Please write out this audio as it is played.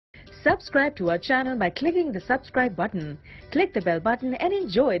Subscribe to our channel by clicking the subscribe button. Click the bell button and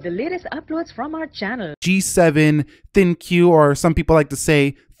enjoy the latest uploads from our channel. G7 Thinq, or some people like to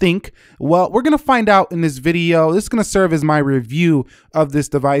say Thinq. Well, we're going to find out in this video. This is going to serve as my review of this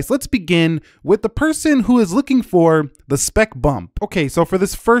device. Let's begin with the person who is looking for the spec bump. Okay, so for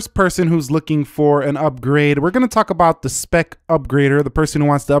this first person who's looking for an upgrade, we're going to talk about the spec upgrader, the person who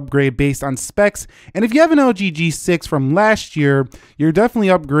wants to upgrade based on specs. And if you have an LG G6 from last year, you're definitely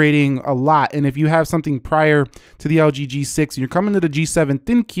upgrading a lot. And if you have something prior to the LG G6 and you're coming to the G7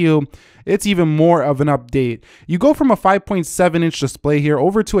 Thinq, it's even more of an update. You go from a 5.7-inch display here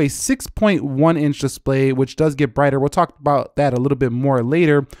over to a 6.1-inch display, which does get brighter. We'll talk about that a little bit more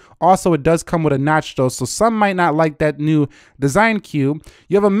later. Also, it does come with a notch though, so some might not like that new design cube.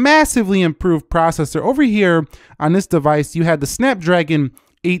 You have a massively improved processor. Over here on this device, you had the Snapdragon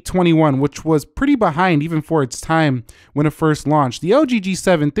 821, which was pretty behind even for its time when it first launched. The LG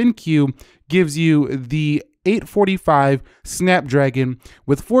G7 Thinq gives you the 845 Snapdragon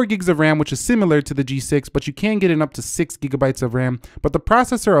with 4 gigs of RAM, which is similar to the G6, but you can get it up to 6 gigabytes of RAM. But the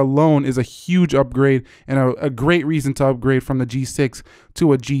processor alone is a huge upgrade and a great reason to upgrade from the G6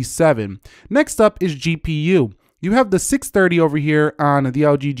 to a G7. Next up is GPU. You have the 630 over here on the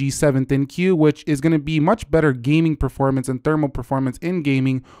LG G7 Thinq, which is going to be much better gaming performance and thermal performance in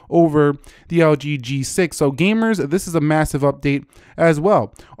gaming over the LG G6. So gamers, this is a massive update as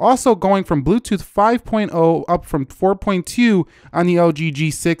well. Also, going from Bluetooth 5.0 up from 4.2 on the LG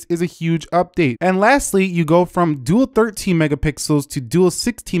G6 is a huge update. And lastly, you go from dual 13 megapixels to dual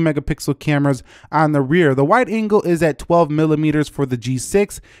 16 megapixel cameras on the rear. The wide angle is at 12 millimeters for the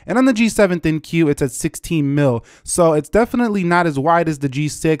G6, and on the G7 Thinq, it's at 16 mil. So it's definitely not as wide as the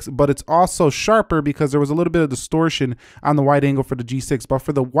G6, but it's also sharper because there was a little bit of distortion on the wide angle for the G6. But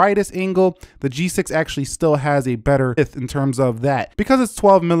for the widest angle, the G6 actually still has a better width in terms of that because it's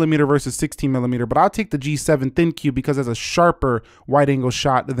 12 millimeter versus 16 millimeter. But I'll take the G7 Thinq because it's a sharper wide angle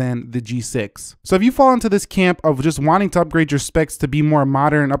shot than the G6. So if you fall into this camp of just wanting to upgrade your specs to be more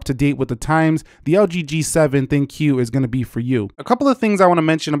modern and up to date with the times, the LG G7 Thinq is going to be for you. A couple of things I want to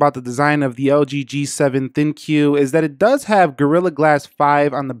mention about the design of the LG G7 Thinq is that it does have Gorilla Glass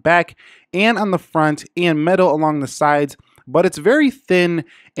 5 on the back and on the front and metal along the sides, but it's very thin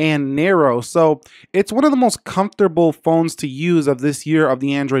and narrow. So it's one of the most comfortable phones to use of this year of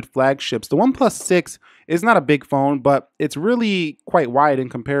the Android flagships. The Oneplus 6 is not a big phone, but it's really quite wide in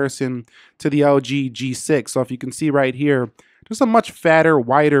comparison to the LG G6. So if you can see right here, just a much fatter,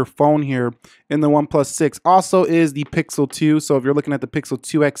 wider phone here in the OnePlus 6. Also is the Pixel 2. So if you're looking at the Pixel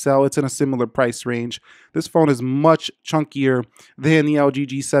 2 XL, it's in a similar price range. This phone is much chunkier than the LG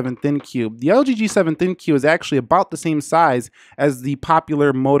G7 Thinq. The LG G7 Thinq is actually about the same size as the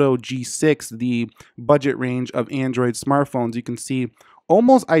popular Moto G6, the budget range of Android smartphones. You can see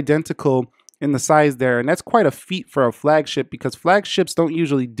almost identical in the size there, and that's quite a feat for a flagship because flagships don't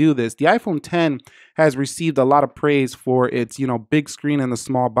usually do this. The iPhone 10 has received a lot of praise for its, big screen and the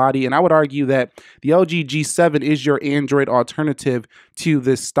small body, and I would argue that the LG G7 is your Android alternative to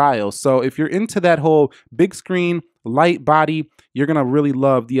this style. So if you're into that whole big screen, light body, you're gonna really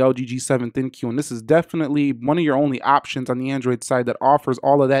love the LG G7 Thinq, and this is definitely one of your only options on the Android side that offers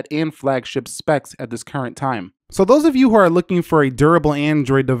all of that and flagship specs at this current time. So those of you who are looking for a durable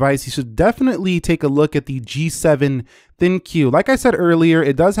Android device, you should definitely take a look at the G7 Thinq. Like I said earlier,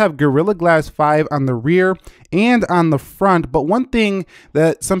 it does have Gorilla Glass 5 on the rear and on the front, but one thing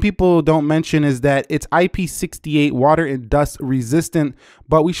that some people don't mention is that it's IP68 water and dust resistant,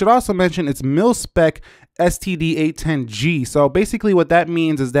 but we should also mention it's mil-spec STD810G. So basically what that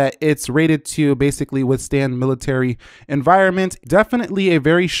means is that it's rated to basically withstand military environments. Definitely a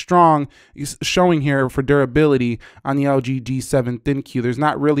very strong showing here for durability on the LG G7 Thinq. There's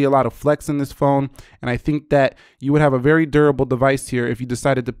not really a lot of flex in this phone, and I think that you would have a very durable device here if you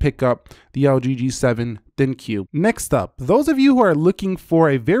decided to pick up the LG G7 Thinq. Next up, those of you who are looking for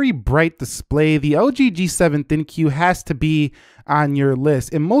a very bright display, the LG G7 Thinq has to be on your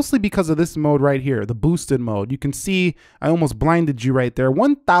list, and mostly because of this mode right here, the boosted mode. You can see I almost blinded you right there.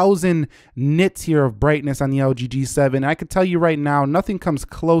 1000 nits here of brightness on the LG G7. I can tell you right now, nothing comes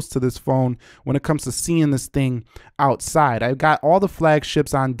close to this phone when it comes to seeing this thing outside. I've got all the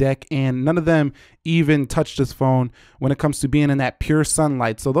flagships on deck and none of them even touch this phone when it comes to being in that pure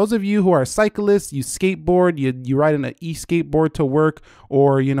sunlight. So those of you who are cyclists, you skateboard, you ride an e-skateboard to work,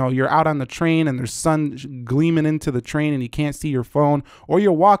 or you're out on the train and there's sun gleaming into the train and you can't see your phone, or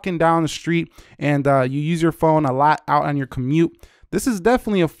you're walking down the street and you use your phone a lot out on your commute, this is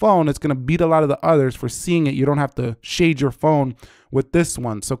definitely a phone that's going to beat a lot of the others for seeing it. You don't have to shade your phone with this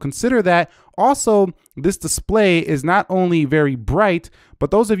one. So consider that. Also, this display is not only very bright, but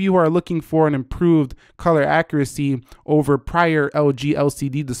those of you who are looking for an improved color accuracy over prior LG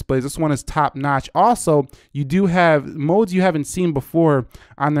LCD displays, this one is top notch. Also, you do have modes you haven't seen before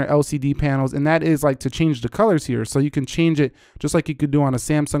on their LCD panels, and that is like to change the colors here. So you can change it just like you could do on a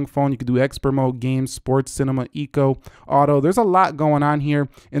Samsung phone. You could do expert mode, games, sports, cinema, eco, auto. There's a lot going on here.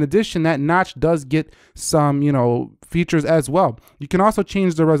 In addition, that notch does get some, features as well. You can also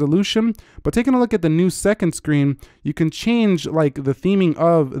change the resolution, but taking a look at the new second screen, you can change like the theming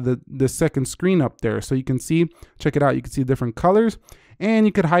of the second screen up there. So you can see, check it out, you can see different colors, and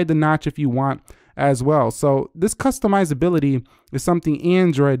you could hide the notch if you want as well. So this customizability is something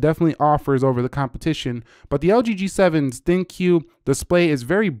Android definitely offers over the competition. But the LG G7's Thinq display is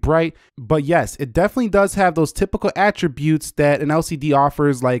very bright, but yes, it definitely does have those typical attributes that an LCD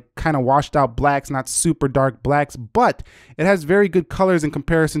offers, like kind of washed out blacks, not super dark blacks, but it has very good colors in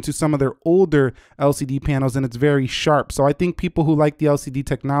comparison to some of their older LCD panels, and it's very sharp. So I think people who like the LCD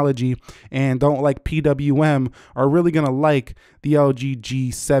technology and don't like PWM are really gonna like the LG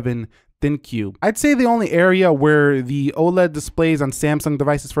G7 Thinq. I'd say the only area where the OLED displays on Samsung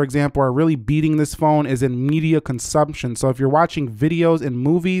devices, for example, are really beating this phone is in media consumption. So if you're watching videos and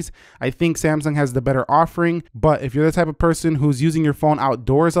movies, I think Samsung has the better offering. But if you're the type of person who's using your phone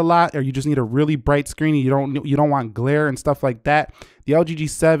outdoors a lot, or you just need a really bright screen, and you don't want glare and stuff like that, the LG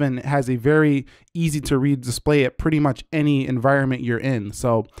G7 has a very easy to read display at pretty much any environment you're in.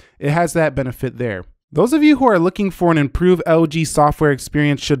 So it has that benefit there. Those of you who are looking for an improved LG software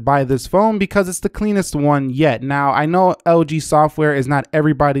experience should buy this phone because it's the cleanest one yet. Now, I know LG software is not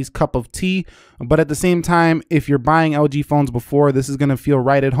everybody's cup of tea, but at the same time, if you're buying LG phones before, this is going to feel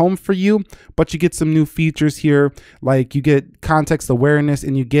right at home for you. But you get some new features here, like you get context awareness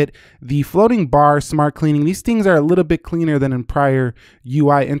and you get the floating bar smart cleaning. These things are a little bit cleaner than in prior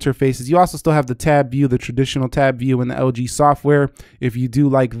UI interfaces. You also still have the tab view, the traditional tab view in the LG software, if you do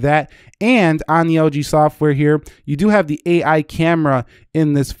like that. And on the LG software here, you do have the AI camera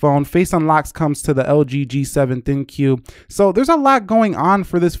in this phone. Face unlocks comes to the LG G7 Thinq. So there's a lot going on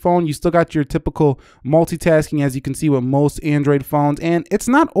for this phone. You still got your typical multitasking, as you can see with most Android phones, and it's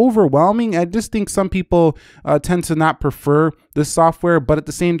not overwhelming. I just think some people tend to not prefer this software, but at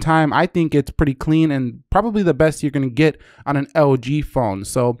the same time, I think it's pretty clean and probably the best you're going to get on an LG phone.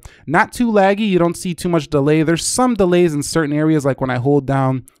 So not too laggy. You don't see too much delay. There's some delays in certain areas, like when I hold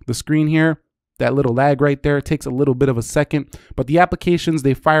down the screen here. That little lag right there, it takes a little bit of a second, but the applications,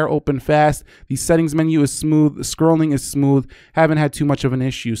 they fire open fast. The settings menu is smooth, the scrolling is smooth, haven't had too much of an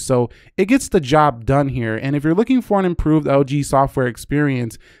issue. So it gets the job done here. And if you're looking for an improved LG software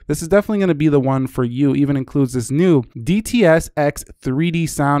experience, this is definitely going to be the one for you. Even includes this new DTS-X 3D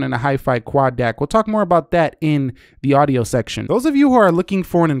sound and a hi-fi quad DAC. We'll talk more about that in the audio section. Those of you who are looking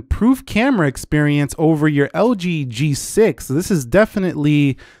for an improved camera experience over your LG G6, this is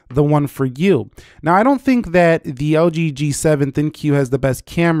definitely the one for you. Now, I don't think that the LG G7 Thinq has the best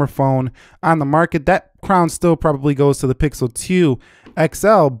camera phone on the market. That crown still probably goes to the Pixel 2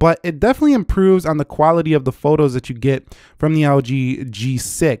 XL, but it definitely improves on the quality of the photos that you get from the LG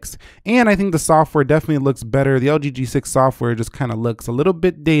G6. And I think the software definitely looks better. The LG G6 software just kind of looks a little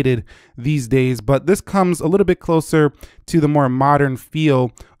bit dated these days, but this comes a little bit closer to the more modern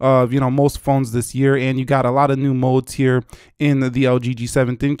feel of, most phones this year. And you got a lot of new modes here in the LG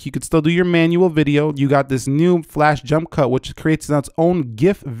G7 Thinq. You could still do your manual video. You got this new flash jump cut, which creates its own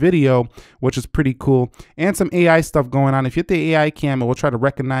GIF video, which is pretty cool, and some AI stuff going on. If you hit the AI camera, we'll try to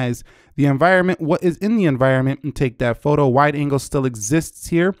recognize the environment, what is in the environment, and take that photo. Wide angle still exists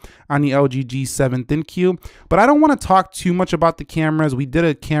here on the LG G7 Thinq, but I don't want to talk too much about the cameras. We did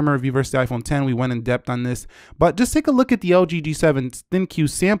a camera review versus the iPhone 10. We went in depth on this, but just take a look at the LG G7 Thinq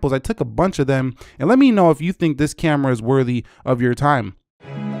samples. I took a bunch of them, and let me know if you think this camera is worthy of your time.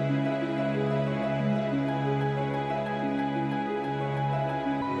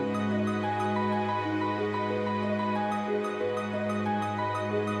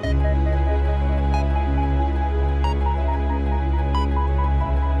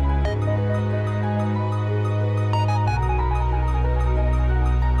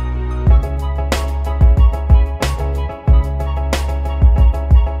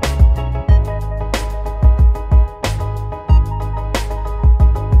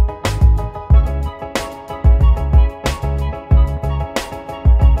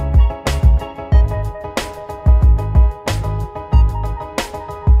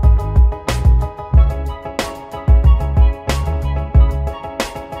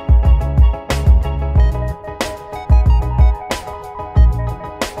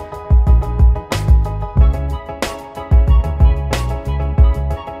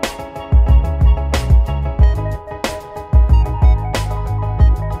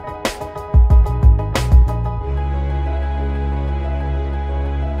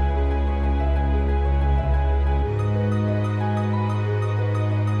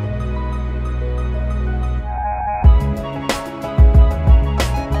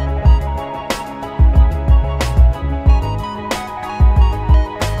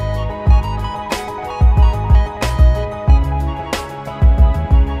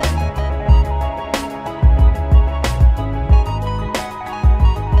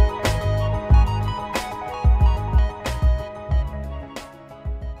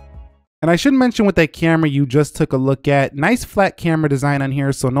 And I should mention with that camera you just took a look at, nice flat camera design on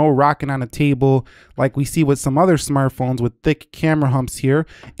here, so no rocking on a table like we see with some other smartphones with thick camera humps here.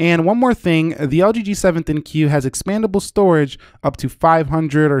 And one more thing, the LG G7 Thinq has expandable storage up to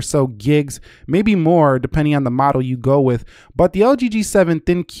 500 or so gigs, maybe more depending on the model you go with. But the LG G7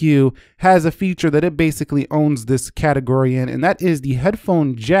 Thinq has a feature that it basically owns this category in, and that is the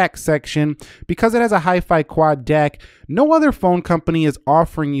headphone jack section. Because it has a hi-fi quad DAC, no other phone company is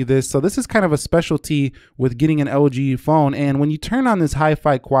offering you this, so this is kind of a specialty with getting an LG phone. And when you turn on this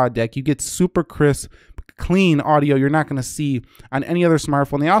hi-fi quad DAC, you get super crisp, clean audio you're not going to see on any other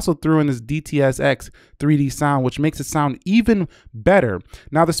smartphone. They also threw in this DTS:X 3D sound, which makes it sound even better.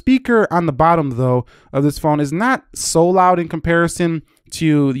 Now the speaker on the bottom though of this phone is not so loud in comparison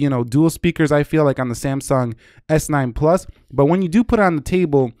to, you know, dual speakers I feel like on the Samsung S9 Plus, but when you do put it on the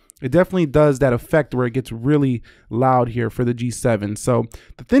table, it definitely does that effect where it gets really loud here for the G7. So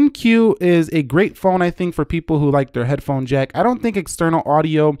the Thinq is a great phone, I think, for people who like their headphone jack. I don't think external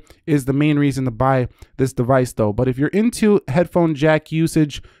audio is the main reason to buy this device though. But if you're into headphone jack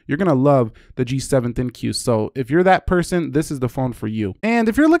usage, you're gonna love the G7 Thinq. So if you're that person, this is the phone for you. And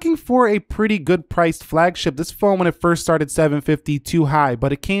if you're looking for a pretty good priced flagship, this phone when it first started $750, too high,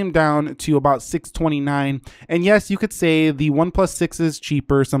 but it came down to about $629. And yes, you could say the OnePlus 6 is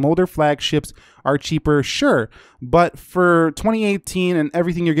cheaper. Some older flagships are cheaper, sure, but for 2018 and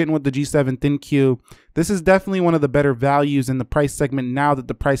everything you're getting with the G7 Thinq, this is definitely one of the better values in the price segment now that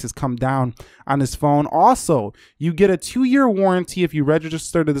the price has come down on this phone. Also, you get a 2-year warranty if you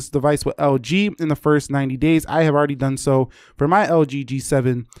register to this device with LG in the first 90 days. I have already done so for my LG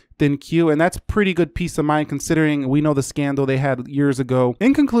G7 Thinq, and that's pretty good peace of mind considering we know the scandal they had years ago.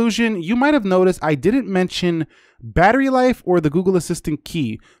 In conclusion, you might have noticed I didn't mention battery life or the Google Assistant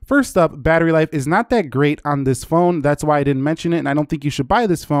key. First up, battery life is not that great on this phone. That's why I didn't mention it, and I don't think you should buy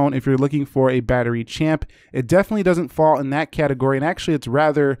this phone if you're looking for a battery champ. It definitely doesn't fall in that category, and actually it's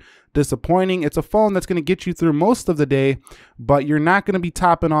rather disappointing. It's a phone that's going to get you through most of the day, but you're not going to be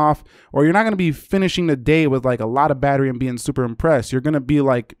topping off, or you're not going to be finishing the day with like a lot of battery and being super impressed. You're going to be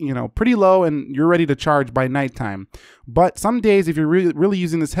like, you know, pretty low and you're ready to charge by nighttime. But some days, if you're really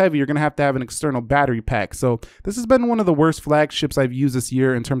using this heavy, you're going to have an external battery pack. So this has been one of the worst flagships I've used this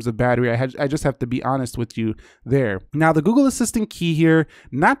year in terms of battery. I just have to be honest with you there. Now the Google Assistant key here,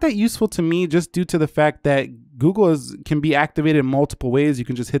 not that useful to me just due to the fact that Google can be activated in multiple ways. You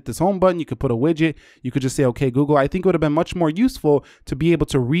can just hit this home button, you could put a widget, you could just say, okay, Google. I think it would have been much more useful to be able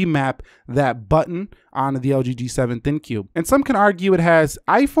to remap that button on the LG G7 Thinq. And some can argue it has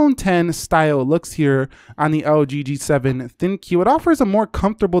iPhone 10 style looks here on the LG G7 Thinq. It offers a more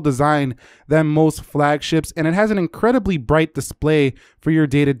comfortable design than most flagships, and it has an incredibly bright display for your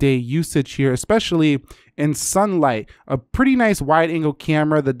day-to-day usage here, especially in sunlight. A pretty nice wide angle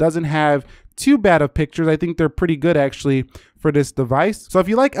camera that doesn't have too bad of pictures. I think they're pretty good actually for this device. So if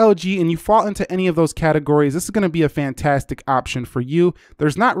you like LG and you fall into any of those categories, this is going to be a fantastic option for you.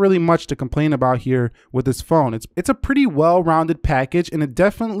 There's not really much to complain about here with this phone. It's a pretty well-rounded package, and it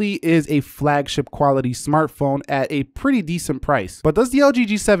definitely is a flagship quality smartphone at a pretty decent price. But does the LG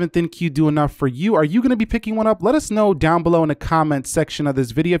G7 Thinq do enough for you? Are you going to be picking one up? Let us know down below in the comments section of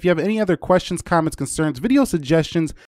this video. If you have any other questions, comments, concerns, video suggestions,